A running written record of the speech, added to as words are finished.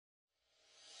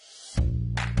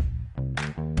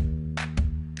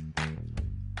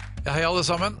Ja, hei alle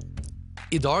sammen.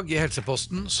 I dag i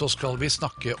Helseposten så skal vi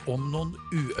snakke om noen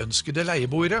uønskede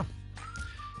leieboere.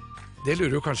 Det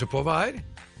lurer du kanskje på hva er,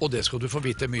 og det skal du få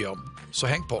vite mye om. Så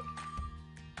heng på.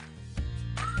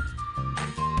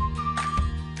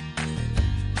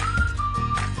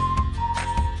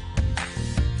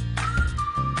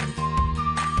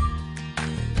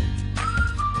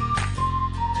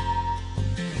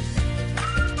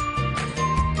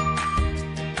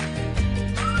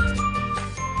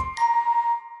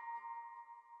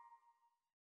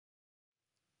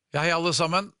 Ja, hei alle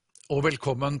sammen, og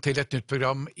velkommen til et nytt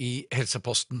program i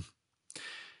Helseposten.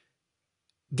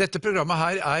 Dette programmet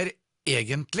her er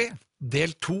egentlig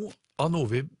del 2 av noe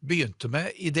vi begynte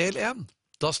med i del 1.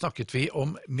 Da snakket vi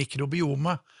om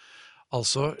mikrobiome,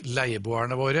 altså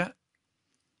leieboerne våre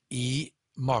i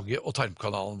mage- og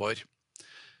tarmkanalen vår.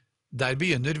 Der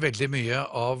begynner veldig mye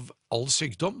av all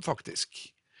sykdom, faktisk.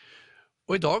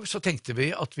 Og i dag så tenkte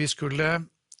vi at vi skulle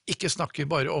ikke snakke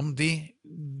bare om de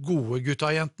gode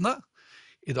gutta og jentene.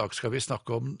 I dag skal vi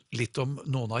snakke litt om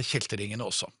noen av kjeltringene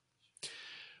også.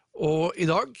 Og i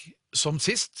dag, som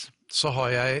sist, så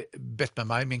har jeg bedt med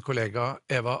meg min kollega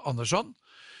Eva Andersson,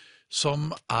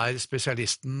 som er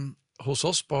spesialisten hos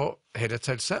oss på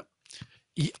helhetshelse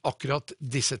i akkurat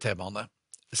disse temaene.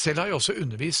 Selv har jeg også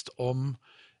undervist om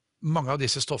mange av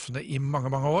disse stoffene i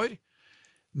mange, mange år,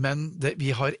 men vi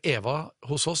har Eva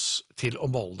hos oss til å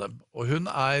måle dem, og hun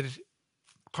er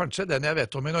kanskje den jeg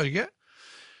vet om i Norge,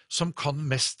 som kan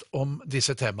mest om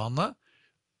disse temaene,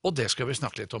 og det skal vi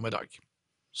snakke litt om i dag.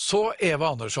 Så Eva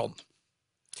Andersson,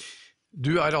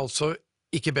 du er altså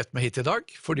ikke bedt meg hit i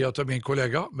dag, fordi at du er min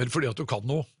kollega, men fordi at du kan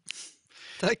noe.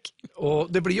 Takk.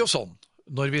 Og det blir jo sånn,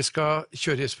 når vi skal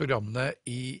kjøre disse programmene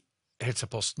i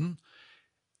Helseposten,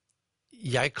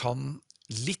 jeg kan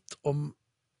litt om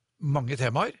mange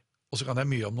temaer, og så kan jeg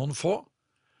mye om noen få,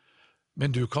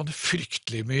 men du kan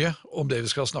fryktelig mye om det vi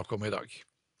skal snakke om i dag.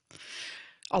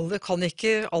 Alle kan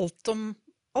ikke alt om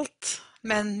alt,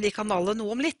 men vi kan alle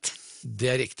noe om litt. Det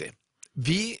er riktig.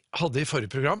 Vi hadde i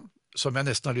forrige program, som jeg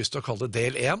nesten har lyst til å kalle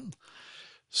del 1,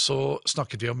 så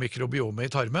snakket vi om mikrobiome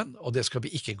i tarmen, og det skal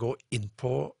vi ikke gå inn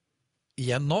på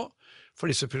igjen nå,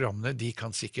 for disse programmene de kan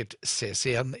sikkert ses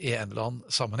igjen i en eller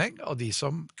annen sammenheng av de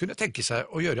som kunne tenke seg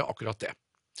å gjøre akkurat det.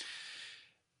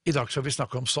 I dag skal vi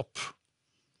snakke om sopp,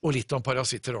 og litt om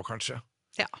parasitter også kanskje.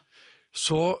 Ja.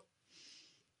 Så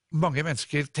mange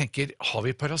mennesker tenker, har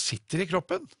vi parasitter i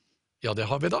kroppen? Ja, det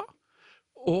har vi da.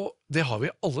 Og det har vi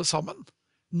alle sammen.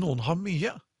 Noen har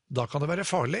mye, da kan det være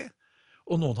farlig.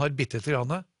 Og noen har bitte litt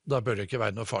grann, da bør det ikke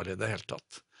være noe farlig i det hele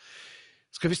tatt.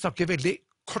 Skal vi snakke veldig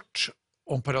kort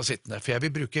om parasittene, for jeg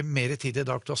vil bruke mer tid i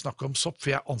dag til å snakke om sopp,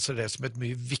 for jeg anser det som et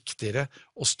mye viktigere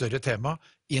og større tema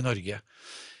i Norge.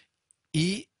 I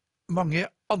mange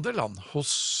andre land,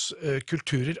 hos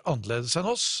kulturer annerledes enn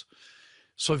oss,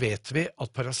 så vet vi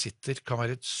at parasitter kan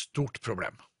være et stort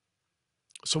problem.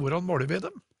 Så hvordan måler vi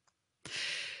dem?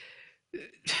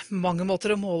 Mange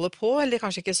måter å måle på, eller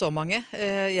kanskje ikke så mange.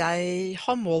 Jeg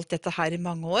har målt dette her i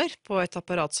mange år på et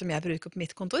apparat som jeg bruker på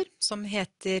mitt kontor, som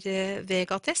heter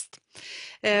Vega-test.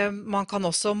 Man kan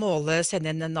også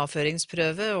sende inn en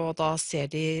avføringsprøve, og da ser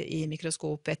de i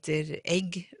mikroskop etter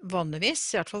egg vanligvis,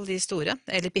 i hvert fall de store,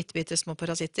 eller bitte små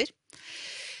parasitter.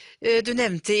 Du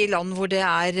nevnte i land hvor det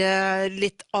er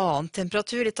litt annen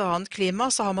temperatur, litt annet klima,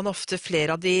 så har man ofte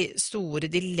flere av de store,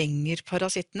 de lengre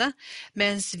parasittene,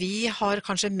 mens vi har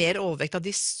kanskje mer overvekt av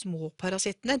de små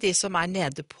parasittene, de som er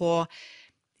nede på,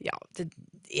 ja,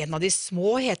 en av de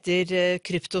små heter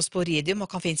kryptosporidium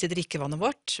og kan finnes i drikkevannet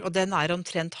vårt, og den er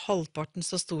omtrent halvparten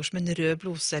så stor som en rød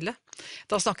blodcelle.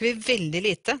 Da snakker vi veldig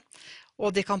lite. Og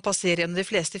de kan passere gjennom de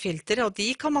fleste filtre, og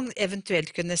de kan man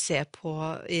eventuelt kunne se på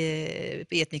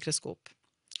i et mikroskop.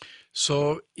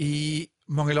 Så i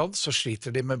mange land så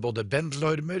sliter de med både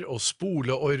bendelormer og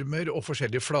spoleormer og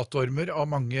forskjellige flatormer av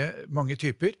mange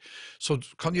typer, som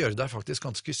kan gjøre deg faktisk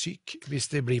ganske syk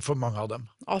hvis det blir for mange av dem.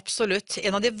 Absolutt.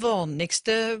 En av de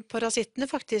vanligste parasittene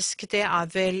faktisk, det er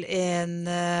vel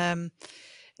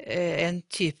en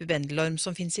type bendelorm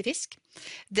som finnes i fisk.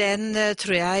 Den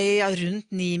tror jeg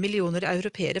rundt 9 millioner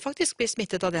europeere faktisk blir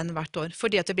smittet av den hvert år,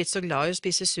 fordi at de er blitt så glad i å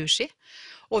spise sushi.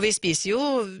 Og vi spiser jo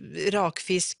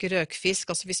rakfisk,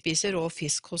 røkfisk, altså vi spiser rå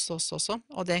fisk hos oss også,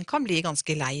 og den kan bli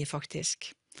ganske lei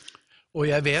faktisk. Og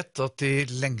jeg vet at de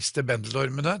lengste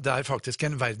bendelormene, det er faktisk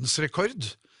en verdensrekord.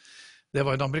 Det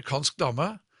var en amerikansk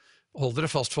dame. Hold dere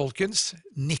fast, folkens,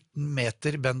 19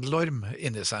 meter bendelorm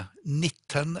inni seg.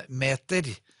 19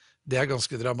 meter! Det er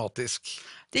ganske dramatisk.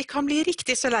 De kan bli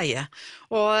riktig så leie.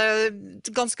 Og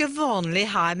ganske vanlig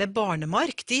her med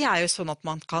barnemark, de er jo sånn at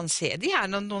man kan se. De er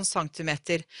noen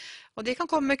centimeter. Og de kan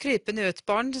komme krypende ut.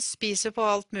 Barn spiser på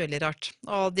alt mulig rart.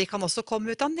 Og de kan også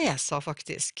komme ut av nesa,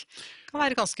 faktisk. Det kan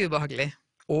være ganske ubehagelig.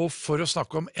 Og for å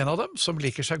snakke om en av dem som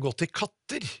liker seg godt i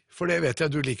katter, for det vet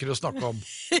jeg du liker å snakke om.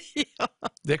 Ja.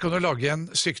 Det kan du lage en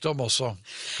sykdom også.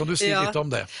 Kan du si Ja. litt om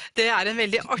det? Det er en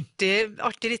veldig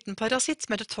artig liten parasitt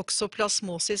som heter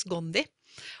Toxoplasmosis gondii.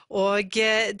 Og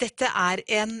dette er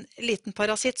en liten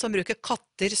parasitt som bruker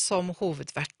katter som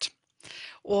hovedvert.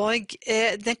 Og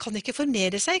den kan ikke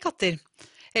formere seg i katter.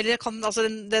 Eller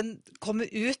den kommer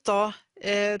ut da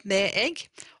med egg,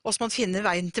 og så må man finne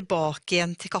veien tilbake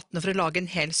igjen til kattene for å lage en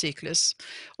hel syklus.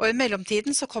 Og i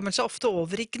mellomtiden så kommer den seg ofte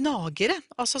over i gnagere,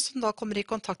 altså som da kommer i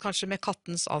kontakt kanskje med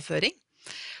kattens avføring.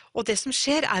 Og det som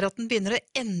skjer er at den begynner å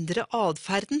endre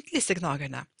adferden til disse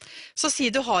gnagerne. Så si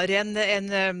du har en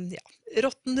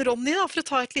rotten Ronny, da, for å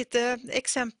ta et lite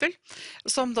eksempel,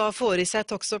 som da får i seg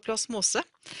toksoplasmose,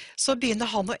 så begynner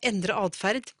han å endre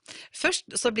adferd. Først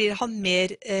så blir han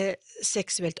mer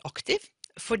seksuelt aktiv,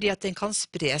 fordi at den kan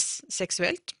spres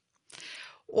seksuelt.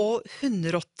 Og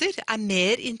hunnrotter er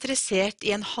mer interessert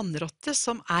i en hannrotte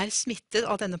som er smittet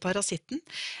av denne parasitten,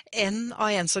 enn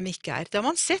av en som ikke er. Det har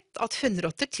man sett at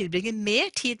hunnrotter tilbringer mer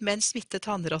tid med en smittet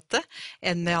hannrotte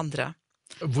enn med andre.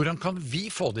 Hvordan kan vi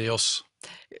få det i oss?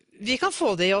 Vi kan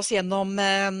få det i oss gjennom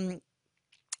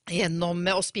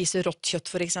å spise rått kjøtt,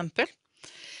 for eksempel.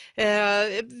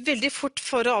 Veldig fort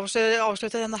for å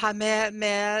avslutte denne her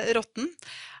med rotten,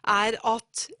 er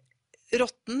at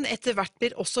rotten etter hvert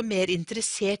blir også mer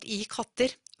interessert i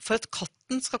katter. For at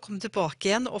katten skal komme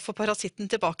tilbake igjen og få parasitten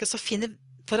tilbake, så finner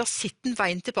parasitten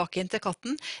veien tilbake igjen til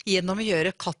katten gjennom å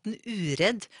gjøre katten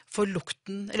uredd for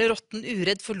lukten, eller rotten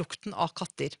uredd for lukten av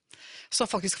katter. Så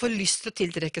faktisk får lyst til å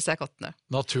tiltrekke seg kattene.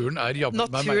 Naturen er jammen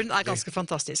meg Naturen er merkelig. ganske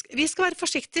fantastisk. Vi skal være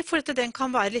forsiktige, for den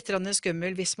kan være litt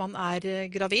skummel hvis man er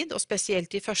gravid, og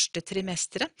spesielt i første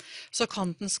trimesteret, så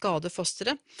kan den skade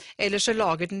fosteret. Eller så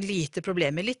lager den lite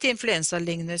problemer, litt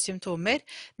influensalignende symptomer,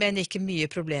 men ikke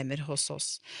mye problemer hos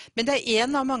oss. Men det er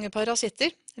en av mange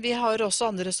parasitter. Vi har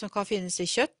også andre som kan finnes i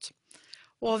kjøtt,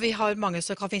 og vi har mange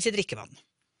som kan finnes i drikkevann.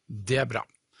 Det er bra.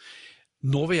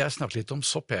 Nå vil jeg snakke litt om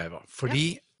sopp, Eva,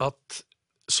 fordi at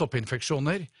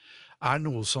soppinfeksjoner er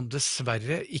noe som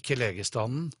dessverre ikke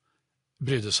legestanden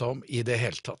brydde seg om i det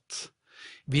hele tatt.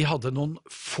 Vi hadde noen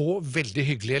få veldig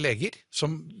hyggelige leger,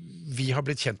 som vi har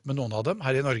blitt kjent med noen av dem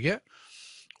her i Norge,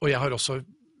 og jeg har også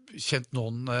kjent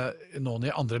noen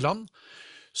i andre land,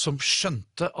 som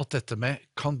skjønte at dette med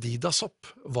candidasopp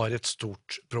var et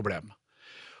stort problem.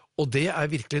 Og det er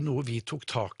virkelig noe vi tok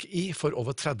tak i for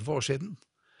over 30 år siden.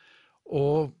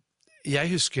 Og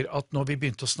jeg husker at når vi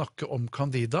begynte å snakke om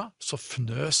candida, så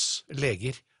fnøs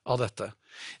leger av dette.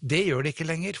 Det gjør det ikke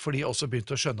lenger, for de også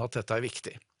begynte å skjønne at dette er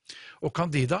viktig. Og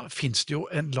candida finnes det jo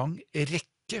en lang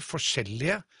rekke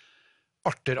forskjellige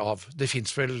arter av. Det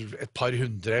finnes vel et par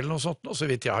hundre eller noe sånt, så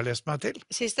vidt jeg har lest meg til.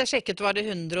 Sist jeg sjekket var det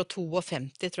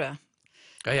 152, tror jeg.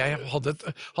 Ja, jeg hadde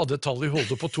et tall i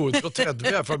hodet på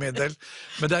 230 for min del,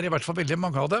 men det er i hvert fall veldig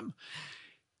mange av dem.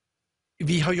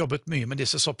 Vi har jobbet mye med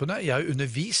disse soppene. Jeg har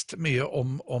undervist mye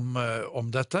om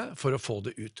dette for å få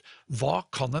det ut. Hva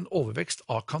kan en overvekst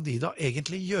av candida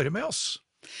egentlig gjøre med oss?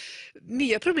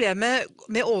 Mye av problemet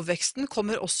med overveksten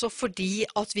kommer også fordi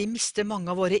at vi mister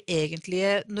mange av våre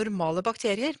egentlige normale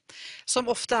bakterier, som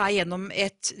ofte er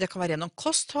det kan være gjennom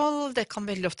kosthold, det kan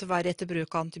veldig ofte være etter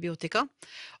bruk av antibiotika.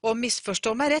 Og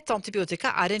misforstå meg rett,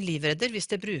 antibiotika er en livredder hvis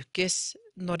det brukes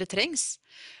når det trengs,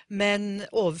 men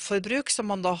overforbruk, som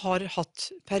man da har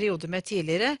hatt perioder med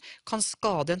tidligere, kan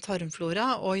skade en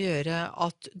tarmflora og gjøre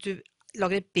at du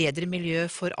lager et bedre miljø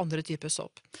for andre typer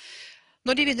sopp.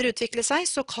 Når de begynner å utvikle seg,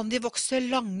 så kan de vokse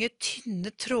lange,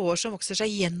 tynne tråder som vokser seg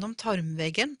gjennom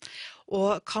tarmveggen,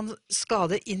 og kan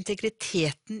skade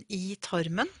integriteten i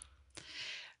tarmen.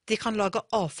 De kan lage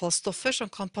avfallsstoffer som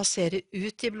kan passere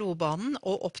ut i blodbanen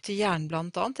og opp til hjernen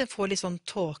blant annet. Den får litt sånn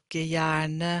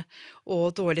tåkehjerne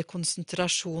og dårlig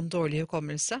konsentrasjon, dårlig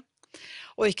hukommelse.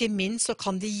 Og ikke minst så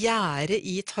kan de gjære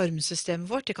i tarmsystemet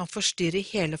vårt, de kan forstyrre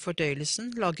hele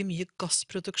fordøyelsen, lage mye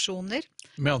gassproduksjoner.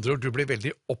 Med andre ord, du blir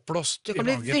veldig oppblåst i magen. Du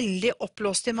kan bli veldig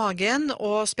oppblåst i magen,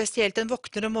 og spesielt den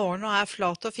våkner om morgenen og er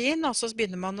flat og fin, og så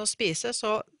begynner man å spise,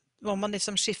 så må man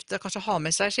liksom skifte, kanskje ha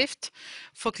med seg skift,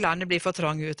 for klærne blir for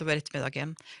trange utover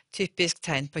ettermiddagen. Typisk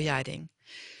tegn på gjæring.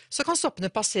 Så kan soppene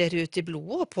passere ut i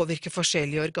blodet og påvirke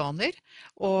forskjellige organer.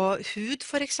 Og hud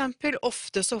for eksempel,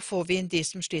 ofte så får vi inn de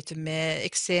som sliter med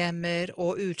eksemer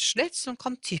og utslett, som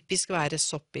kan typisk være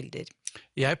soppbilder.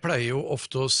 Jeg pleier jo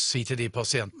ofte å si til de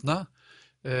pasientene,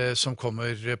 som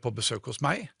kommer på besøk hos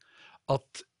meg,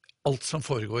 at alt som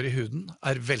foregår i huden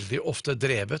veldig ofte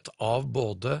drevet av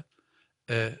både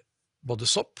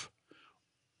sopp,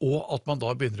 og at man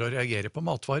da begynner å reagere på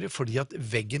matvarer, fordi at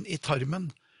veggen i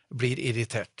tarmen blir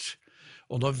irritert.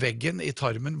 Og når veggen i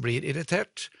tarmen blir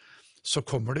irritert, så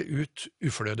kommer det ut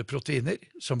ufordøyde proteiner,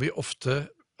 som vi ofte,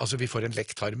 altså vi får en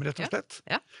lekktarm rett og slett.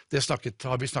 Ja. Det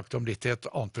har vi snakket om litt i et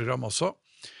annet program også.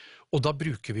 Og da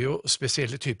bruker vi jo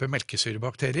spesielle typer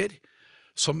melkesyrebakterier,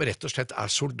 som rett og slett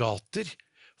soldater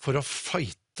for å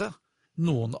fighte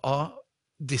noen av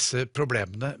disse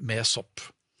problemene med sopp.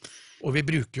 Og vi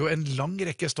bruker jo en lang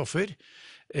rekke stoffer.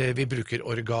 Vi bruker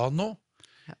oregano,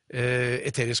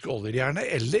 eteriske oljer gjerne,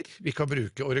 eller vi kan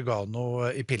bruke oregano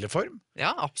i pilleform.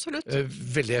 Ja, absolutt.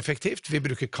 Veldig effektivt. Vi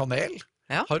bruker kanel,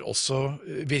 Ja. har også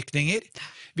virkninger.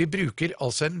 Vi bruker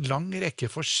altså en lang rekke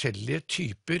forskjellige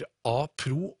typer av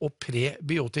pro- og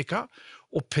prebiotika,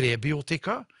 og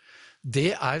prebiotika,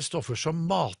 det stoffer som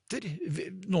mater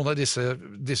noen av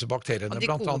disse bakteriene, Og de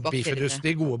blant gode annet bifidus, bakteriene.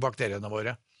 de gode bakteriene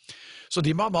våre. Så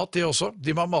de må ha mat, de også.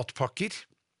 De må ha matpakker.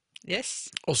 Yes.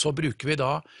 Og så bruker vi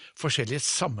da forskjellige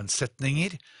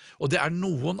sammensetninger, og det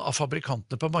noen av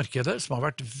fabrikantene på markedet som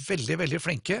har vært veldig, veldig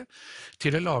flinke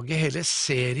til å lage hele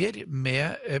serier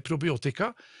med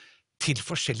probiotika til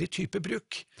forskjellige typer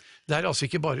bruk. Det altså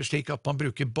ikke bare slik at man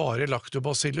bruker bare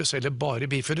lactobacillus eller bare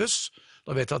bifidus.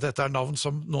 Nå vet jeg at dette navn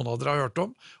som noen av dere har hørt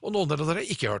om, og noen av dere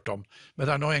ikke har hørt om, men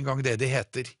det nå en gang det de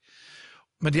heter.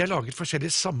 Men de har laget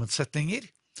forskjellige sammensetninger.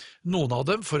 Noen av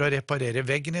dem for å reparere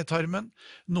veggen i tarmen,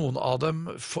 noen av dem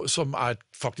som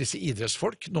faktisk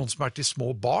idrettsfolk, noen som til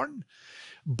små barn.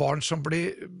 Barn som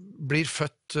blir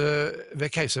født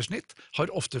ved keisersnitt,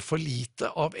 har ofte for lite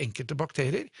av enkelte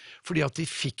bakterier, fordi at de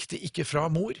fikk det ikke fra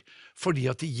mor, fordi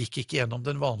at de gikk ikke gjennom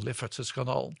den vanlige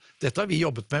fødselskanalen. Dette har vi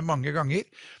jobbet med mange ganger,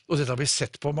 og dette har vi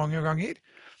sett på mange ganger.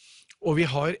 Og vi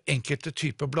har enkelte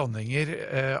typer blandinger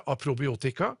av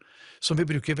probiotika som vi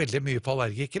bruker veldig mye på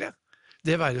allergikere.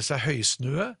 Det være seg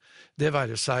høysnue, det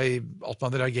være seg at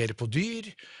man reagerer på dyr,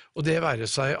 og det være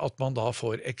seg at man da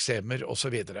får eksemer og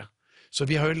så videre. Så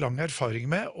vi har jo lang erfaring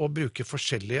med å bruke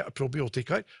forskjellige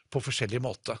probiotikaer på forskjellig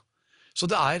måte. Så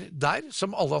det der,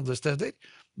 som alle andre steder,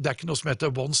 det ikke noe som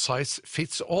heter one size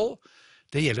fits all.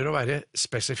 Det gjelder å være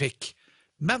spesifikk.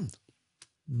 Men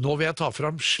nå vil jeg ta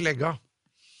fram slegga,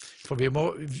 for vi må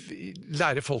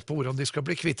lære folk på hvordan de skal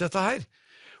bli kvitt dette her.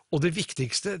 Og det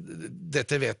viktigste,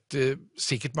 dette vet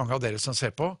sikkert mange av dere som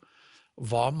ser på,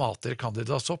 hva mater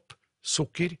Candida-sopp?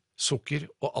 Sukker, sukker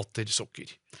og atter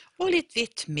sukker. Og litt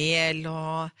hvitt mel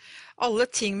og alle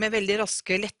ting med veldig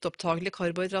raske, lettopptagelige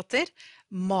karbohydrater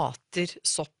mater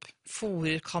sopp,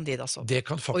 fôrer Candida-sopp. Det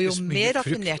kan Og jo faktisk mer mye frukt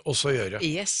raffinert- også gjøre.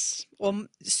 Yes, om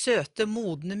søte,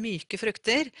 modne, myke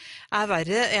frukter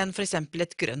verre enn for eksempel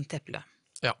et grønt eple.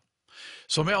 Ja.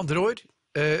 Så med andre ord,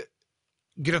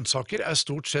 grønnsaker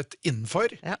stort sett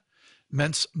innenfor, Ja.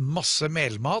 mens masse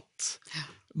melmat,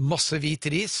 masse hvit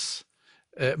ris,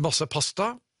 masse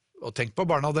pasta, og tenk på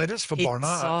barna deres, for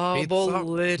Pizza,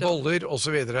 boller og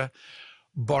så videre.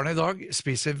 Barn i dag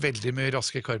spiser veldig mye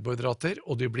raske karbohydrater,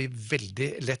 og de blir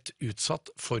veldig lett utsatt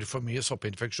for mye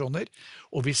soppinfeksjoner,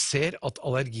 og vi ser at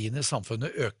allergien i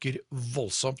samfunnet øker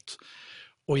voldsomt.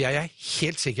 Og jeg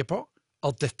helt sikker på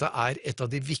at dette et av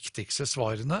de viktigste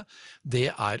svarene,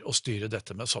 det å styre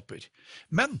dette med sopper.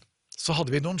 Men så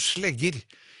hadde vi noen slegger.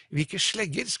 Hvilke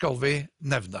slegger skal vi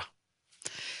nevne?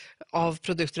 Av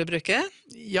produkter å bruke?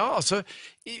 Ja, altså,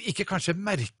 ikke kanskje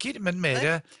merker, men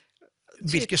mer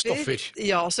hvilke stoffer.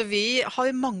 Ja, altså vi har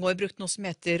i mange år brukt noe som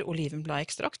heter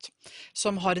olivenbladekstrakt,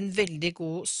 som har en veldig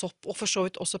god sopp, og for så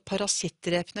vidt også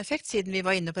parasittdrepende effekt, siden vi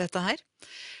var inne på dette her.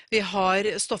 Vi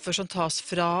har stoffer som tas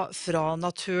fra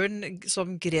naturen,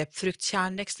 som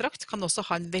grepfruktkjernekstrakt, kan også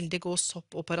ha en veldig god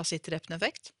sopp- og parasittdrepende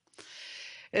effekt.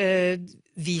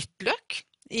 Hvitløk,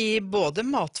 i både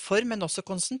matform, men også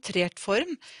konsentrert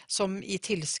form, som i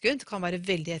tilskudd kan være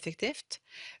veldig effektivt.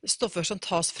 Stoffer som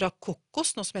tas fra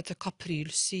kokos, noe som heter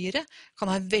kaprylsyre, kan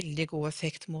ha en veldig god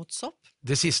effekt mot sopp.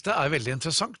 Det siste veldig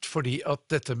interessant, fordi at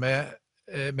dette med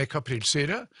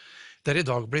kaprylsyre, det i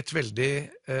dag blitt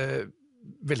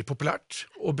veldig populært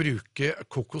å bruke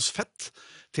kokosfett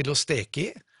til å steke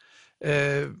i.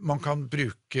 Man kan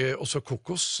bruke også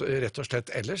kokos rett og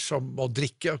slett ellers, som å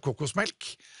drikke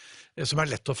kokosmelk, som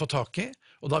lett å få tak i,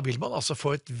 og da vil man altså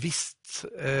få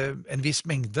en viss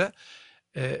mengde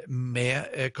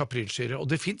med kaprylsyre. Og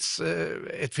det finnes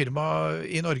et firma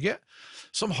i Norge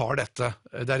som har dette.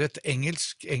 Det et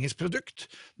engelsk produkt,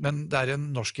 men det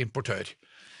en norsk importør.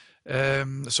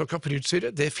 Så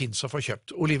kaprylsyre, det finnes å få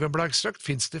kjøpt. Olivenbladekstrakt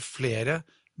finnes det flere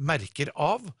merker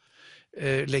av.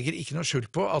 legger ikke noe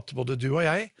skjult på at både du og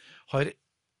jeg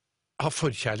har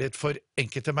forkjærlighet for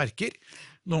enkelte merker.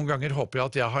 Noen ganger håper jeg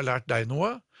at jeg har lært deg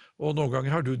noe, og noen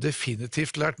ganger har du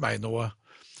definitivt lært meg noe,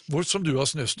 som du har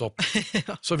snøst opp.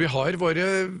 Så vi har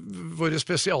våre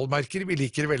spesialmerker vi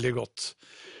liker veldig godt.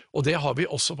 Og det har vi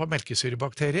også på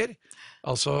melkesyrebakterier,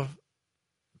 altså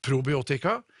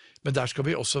probiotika, men der skal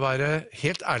vi også være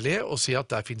helt ærlige og si at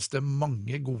der finnes det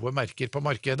mange gode merker på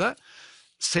markedet,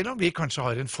 selv om vi kanskje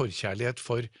har en forkjærlighet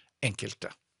for enkelte.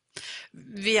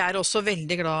 Vi er også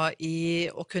veldig glad i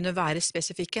å kunne være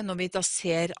spesifikke. Når vi da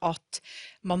ser at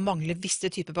man mangler visse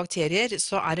typer bakterier,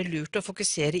 så er det lurt å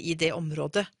fokusere i det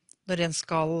området når en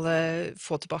skal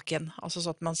få tilbake igjen. Altså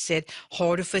så at man ser,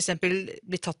 har du for eksempel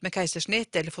blitt tatt med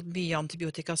keisersnitt eller fått mye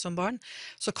antibiotika som barn,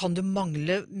 så kan du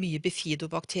mangle mye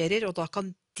bifidobakterier, og da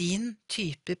kan din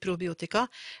type probiotika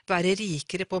være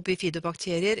rikere på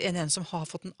bifidobakterier enn en som har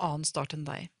fått en annen start enn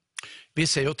deg. Vi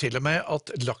ser jo til og med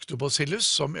at lactobacillus,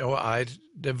 som jo er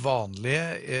det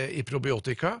vanlige i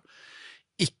probiotika,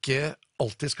 ikke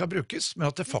alltid skal brukes, men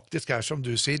at det faktisk er, som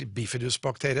du sier,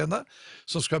 bifidusbakteriene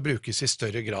som skal brukes i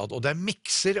større grad. Og det er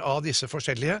mikser av disse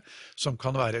forskjellige som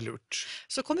kan være lurt.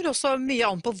 Så kommer det også mye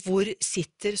an på hvor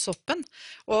sitter soppen.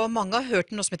 Og mange har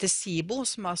hørt noe som heter SIBO,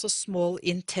 som er altså Small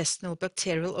Intestinal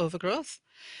Bacterial Overgrowth.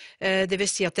 Det vil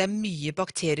si at det er mye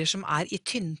bakterier som er i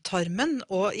tynntarmen,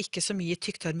 og ikke så mye i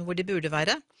tykktarmen hvor de burde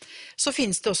være. Så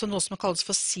finnes det også noe som kalles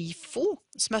for SIFO,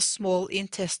 som er Small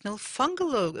Intestinal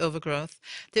Fungal Overgrowth.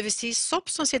 Det vil si sopp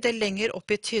som sitter lenger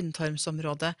opp i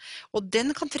tynntarmsområdet. Og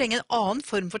den kan trenge en annen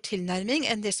form for tilnærming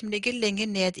enn det som ligger lenger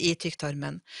ned i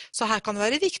tykktarmen. Så her kan det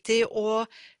være viktig å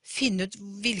finne ut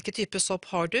hvilke type sopp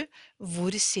har du,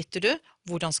 hvor sitter du,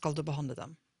 hvordan skal du behandle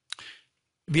dem.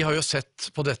 Vi har jo sett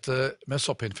på dette med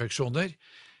soppinfeksjoner.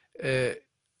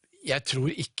 Jeg tror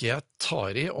ikke jeg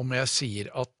tar i om jeg sier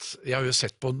at jeg har jo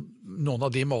sett på noen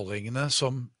av de målingene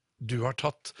som du har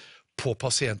tatt på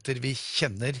pasienter vi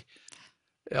kjenner,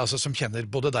 altså som kjenner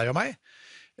både deg og meg.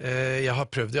 Jeg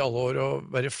har prøvd i alle år å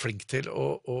være flink til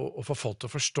å få folk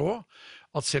til å forstå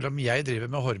at selv om jeg driver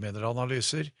med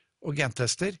hårmineralanalyser og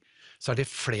gentester, så er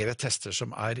det flere tester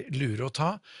som er lure å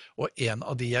ta, og en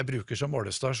av de jeg bruker som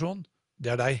målestasjon, det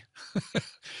er deg.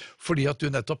 Fordi at du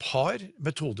nettopp har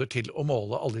metoder til å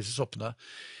måle alle disse soppene.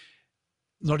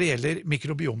 Når det gjelder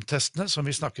mikrobiomtestene, som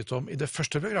vi snakket om i det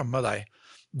første programmet med deg,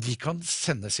 de kan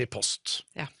sendes i post.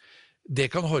 Ja.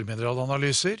 Det kan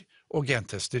hårmineralanalyser og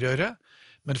gentester gjøre,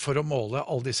 men for å måle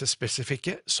alle disse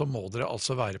spesifikke, så må dere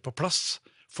altså være på plass,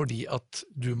 fordi at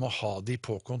du må ha de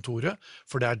på kontoret,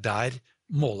 for det er der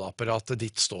måleapparatet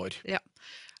ditt står. Ja.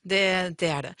 Det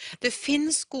er det. Det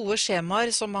finnes gode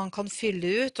skjemaer som man kan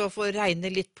fylle ut og få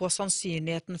regne litt på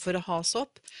sannsynligheten for å ha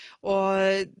sopp,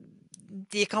 og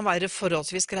de kan være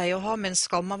forholdsvis greie å ha, men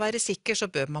skal man være sikker, så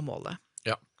bør man måle.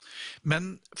 Ja,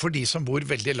 men for de som bor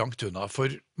veldig langt unna, for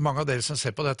mange av dere som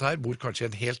ser på dette her, bor kanskje i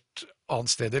en helt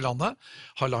annet sted i landet,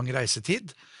 har lang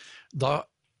reisetid, da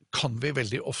kan vi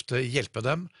veldig ofte hjelpe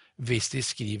dem hvis de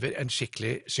skriver en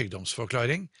skikkelig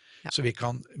sykdomsforklaring, så vi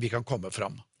kan komme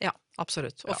fram. Ja,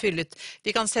 absolutt. Og fylle ut.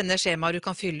 Vi kan sende skjemaer, du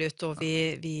kan fylle ut, og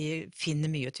vi finner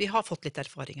mye ut. Vi har fått litt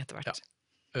erfaring etter hvert.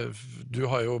 Ja. Du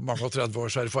har jo mange og 30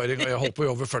 års erfaring, og jeg holdt på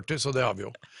i over 40, så det har vi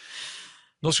jo.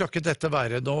 Nå skal ikke dette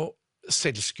være noe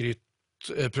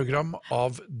selvskrytprogram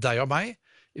av deg og meg.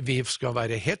 Vi skal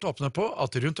være helt åpne på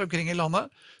at rundt omkring i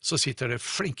landet så sitter det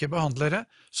flinke behandlere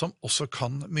som også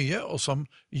kan mye, og som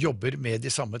jobber med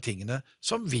de samme tingene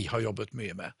som vi har jobbet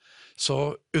mye med.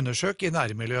 Så undersøk i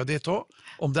nærmiljøet ditt også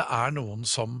om det er noen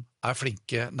som er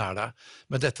flinke nær deg.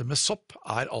 Men dette med sopp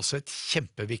er altså et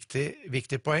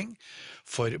kjempeviktig poeng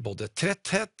for både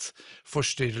tretthet,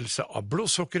 forstyrrelse av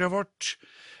blodsukkeret vårt.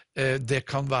 Det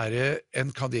kan være en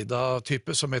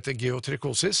candida-type som heter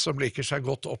geotrikosis, som liker seg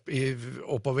godt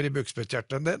oppover i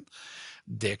bukspyttkjertelen din.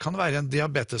 Det kan være en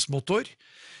diabetesmotor.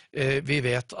 Vi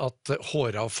vet at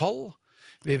håravfall,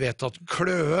 vi vet at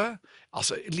kløe,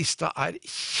 altså lista er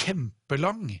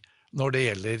kjempelang når det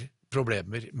gjelder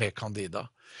problemer med candida.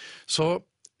 Så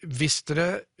hvis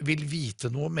dere vil vite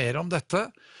noe mer om dette,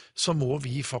 så må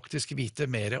vi faktisk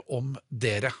vite mer om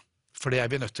dere. For det er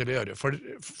vi nødt til å gjøre.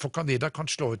 For candida kan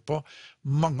slå ut på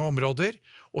mange områder,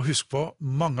 og husk på,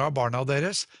 mange av barna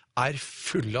deres er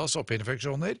fulle av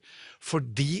soppinfeksjoner,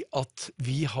 fordi at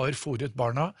vi har fôret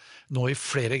barna nå i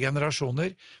flere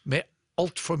generasjoner med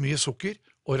alt for mye sukker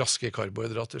og raske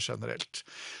karbohydrater generelt.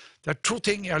 Det er 2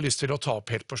 ting jeg har lyst til å ta opp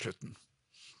helt på slutten.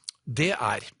 Det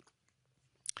er,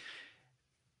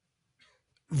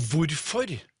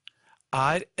 hvorfor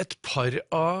er et par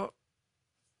av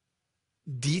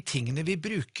de tingene vi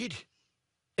bruker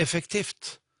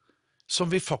effektivt, som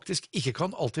vi faktisk ikke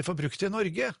kan alltid få brukt i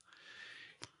Norge.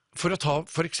 For å ta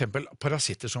for eksempel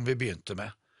parasitter som vi begynte med,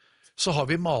 så har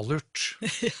vi malurt.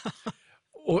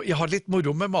 Og jeg har litt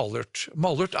moro med malurt.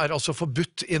 Malurt er altså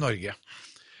forbudt i Norge.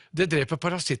 Det dreper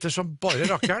parasitter som bare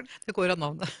rakkeren. Det går av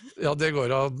navnet. Ja, det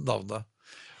går av navnet.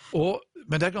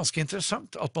 Men det er ganske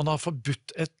interessant at man har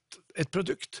forbudt et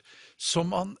produkt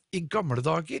som man i gamle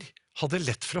dager hadde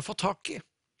lett for å få tak i.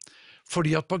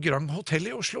 Fordi at på Grand Hotel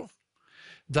i Oslo,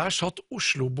 der satt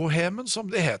Oslo-bohemen,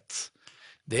 som det het.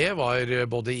 Det var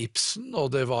både Ibsen,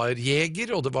 og det var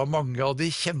Jäger, og det var mange av de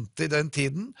kjente i den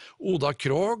tiden. Oda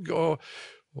Krog og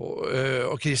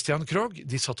Christian Krog,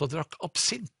 de satt og drakk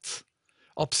absint.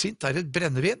 Absint er et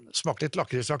brennevin, smakte litt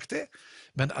lakrisaktig,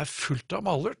 men er fullt av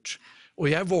malurt. Og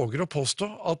jeg våger å påstå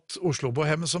at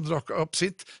Oslo-bohemen som drakk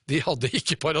absint, de hadde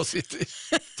ikke parasitter.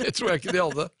 Det tror jeg ikke de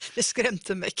hadde. Det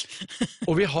skremte meg.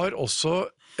 Og vi har også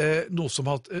noe som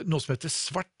heter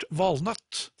svart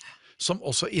valnøtt, som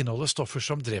også inneholder stoffer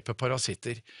som dreper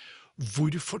parasitter.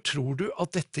 Hvorfor tror du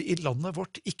at dette i landet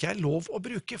vårt ikke er lov å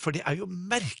bruke? For det er jo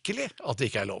merkelig at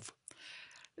det ikke er lov.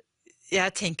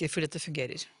 Jeg tenker fordi det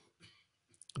fungerer.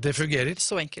 Det fungerer.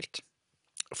 Så enkelt.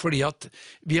 Fordi at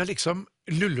vi har liksom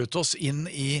lullet oss inn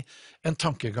i en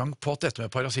tankegang på at dette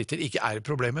med parasitter ikke er et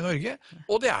problem i Norge,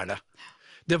 og det er det.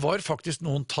 Det var faktisk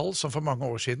noen tall som for mange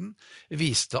år siden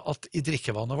viste at i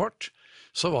drikkevannet vårt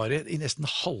så var det i nesten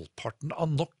halvparten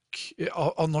av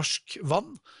norsk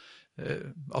vann,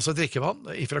 altså drikkevann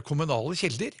fra kommunale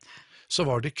kilder, så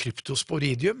var det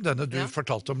kryptosporidium, denne du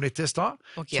fortalte om litt i stad,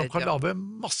 som kan lage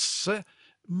masse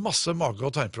mage-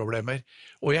 og tarmproblemer.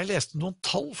 Og jeg leste noen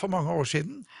tall for mange år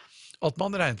siden, at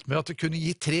man regnet med at det kunne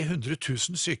gi 300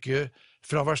 000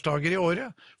 sykefraværsdager i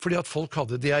året, fordi at folk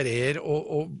hadde diarréer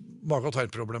og mage- og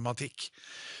tarmproblematikk.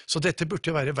 Så dette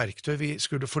burde være verktøy vi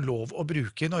skulle få lov å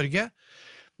bruke i Norge.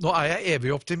 Nå er jeg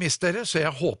evig optimist, dere, så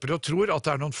jeg håper og tror at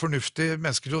det er noen fornuftige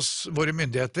mennesker hos våre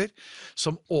myndigheter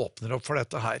som åpner opp for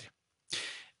dette her.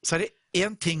 Så er det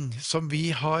en ting som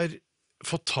vi har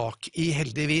fått tak i,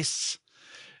 heldigvis,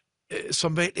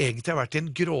 som vel egentlig har vært i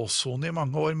en gråzone i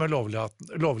mange år med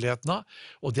lovlighetene,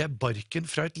 og det er barken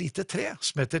fra et lite tre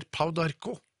som heter Pau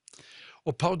d'Arco.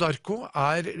 Og Pau d'Arco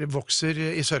vokser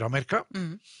i Sør-Amerika,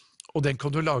 og den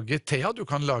kan du lage te av, du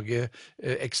kan lage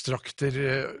ekstrakter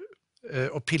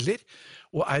og piller,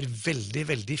 og er veldig,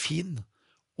 veldig fin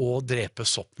å drepe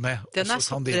sopp med. Den er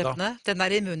soppdrepende, den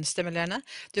er immunstimulerende.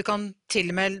 Du kan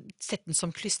til og med sette den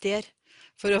som klyster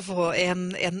for å få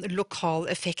en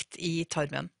lokal effekt i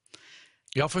tarmen.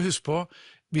 Ja, for husk på,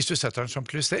 hvis du setter den som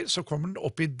klyster, så kommer den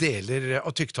opp i deler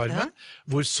av tykktarmen,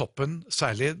 hvor soppen,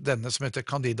 særlig denne som heter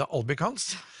Candida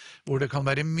albicans, hvor det kan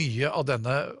være mye av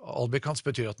denne albicans,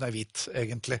 betyr at den er hvit,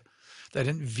 egentlig. Det er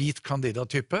en hvit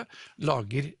candida-type,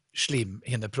 lager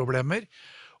slimhinneproblemer,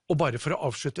 og bare for å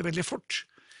avslutte veldig fort,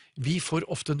 vi får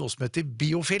ofte noe som heter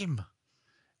biofilm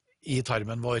i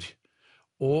tarmen vår,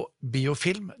 og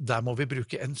biofilm, der må vi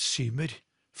bruke enzymer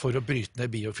for å bryte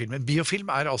ned biofilmen. Biofilm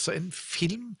er altså en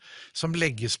film som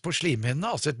legges på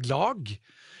slimhinnene, altså et lag,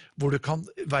 hvor det kan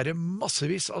være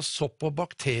massevis av sopp og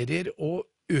bakterier og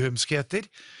uhumskheter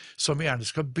som vi gjerne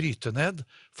skal bryte ned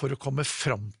for å komme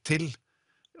fram til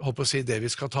det vi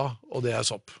skal ta, og det er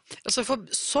sopp. Altså for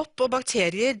sopp og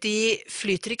bakterier, de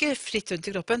flyter ikke fritt rundt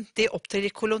i kroppen, de opptrer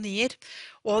i kolonier,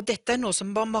 og dette er noe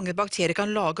som mange bakterier kan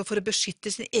lage for å beskytte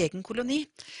sin egen koloni,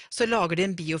 så lager de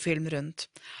en biofilm rundt.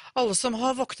 Alle som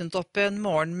har våknet opp en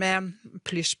morgen med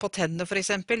plysj på tennene for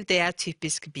eksempel, det er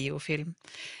typisk biofilm.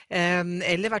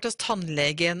 Eller vært hos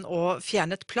tannlegen og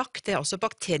fjernet plakk, det er også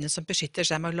bakteriene som beskytter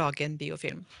seg med å lage en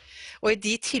biofilm. Og i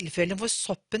de tilfellene hvor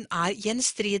soppen er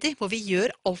gjenstridig, hvor vi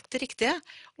gjør alt det riktige,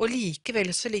 og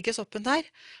likevel så ligger soppen der,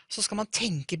 så skal man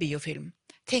tenke biofilm.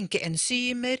 Tenke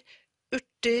enzymer,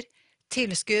 urter,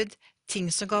 tilskudd, ting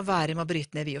som kan være med å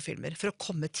bryte ned biofilmer, for å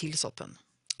komme til soppen.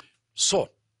 Så,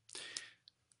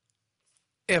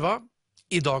 Eva,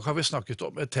 i dag har vi snakket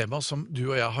om et tema som du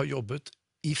og jeg har jobbet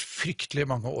i fryktelig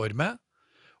mange år med,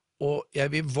 og jeg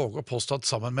vil våge å påstå at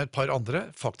sammen med et par andre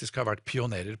faktisk har vært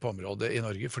pionerer på området i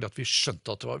Norge, fordi at vi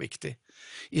skjønte at det var viktig.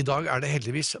 I dag er det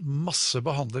heldigvis masse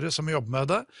behandlere som jobber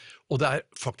med det, og det er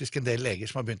faktisk en del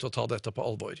leger som har begynt å ta dette på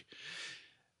alvor.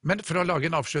 Men for å lage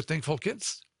en avslutning,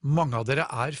 folkens, mange av dere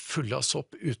er fulle av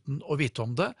sopp uten å vite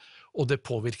om det, og det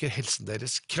påvirker helsen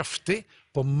deres kraftig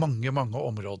på mange, mange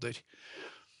områder.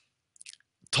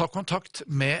 Ta kontakt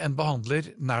med en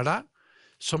behandler nær deg,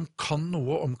 som kan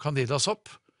noe om candidasopp,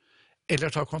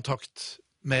 eller ta kontakt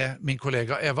med min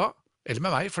kollega Eva, eller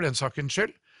med meg for den sakens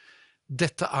skyld.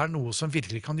 Dette er noe som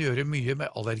virkelig kan gjøre mye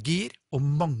med allergier og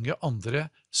mange andre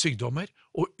sykdommer,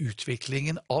 og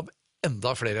utviklingen av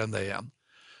enda flere enn det igjen.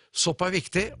 Sopp er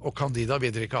viktig, og Candida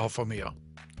vil dere ikke ha for mye av.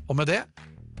 Og med det,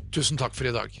 tusen takk for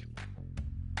i dag.